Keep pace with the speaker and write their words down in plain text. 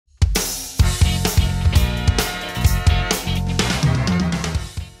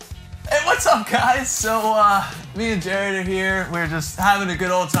What's up, guys? So, me and Jared are here. We're just having a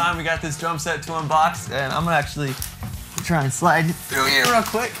good old time. We got this drum set to unbox, and I'm gonna actually try and slide it through here real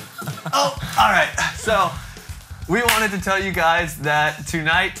quick. Oh, all right. So, we wanted to tell you guys that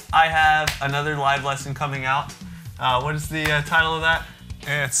tonight I have another live lesson coming out. What is the title of that?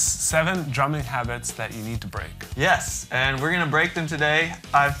 It's 7 drumming habits that you need to break. Yes, and we're gonna break them today.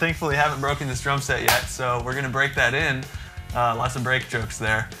 I thankfully haven't broken this drum set yet, so we're gonna break that in. Lots of break jokes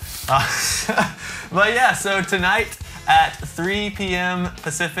there. But yeah, so tonight at 3 p.m.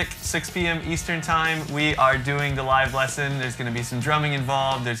 Pacific, 6 p.m. Eastern time, we are doing the live lesson. There's gonna be some drumming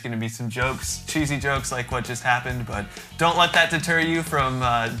involved. There's gonna be some jokes, cheesy jokes like what just happened, but don't let that deter you from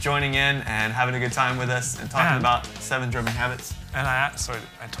joining in and having a good time with us and talking about 7 drumming habits. And I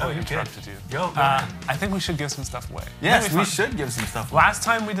totally interrupted you. Go ahead. I think we should give some stuff away. Yes, we should give some stuff away. Last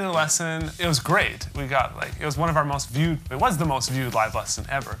time we did a lesson, it was great. We got it was one of our most viewed, it was the most viewed live lesson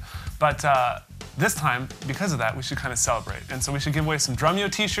ever. But this time, because of that, we should kind of celebrate. And so we should give away some Drumeo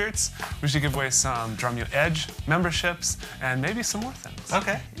t-shirts, we should give away some Drumeo Edge memberships, and maybe some more things.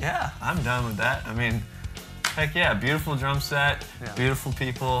 Okay, yeah, I'm done with that. I mean, heck yeah, beautiful drum set, beautiful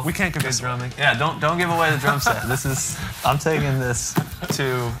people. We can't give this drumming. Yeah, don't give away the drum set. I'm taking this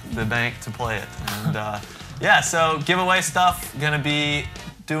to the bank to play it. And yeah, so giveaway stuff, gonna be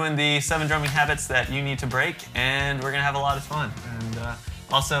doing the 7 drumming habits that you need to break, and we're gonna have a lot of fun. And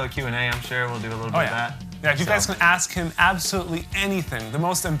also a Q&A, I'm sure we'll do a little bit of that. Yeah, if you guys can ask him absolutely anything, the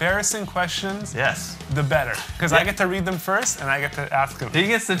most embarrassing questions, the better. Because I get to read them first, and I get to ask him. He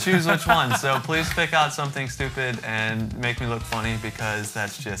gets to choose which one, so please pick out something stupid and make me look funny, because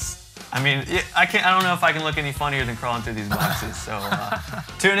that's just, I mean, I don't know if I can look any funnier than crawling through these boxes. So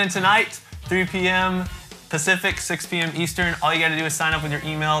tune in tonight, 3 p.m. Pacific, 6 p.m. Eastern. All you gotta do is sign up with your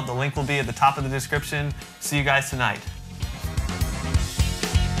email. The link will be at the top of the description. See you guys tonight.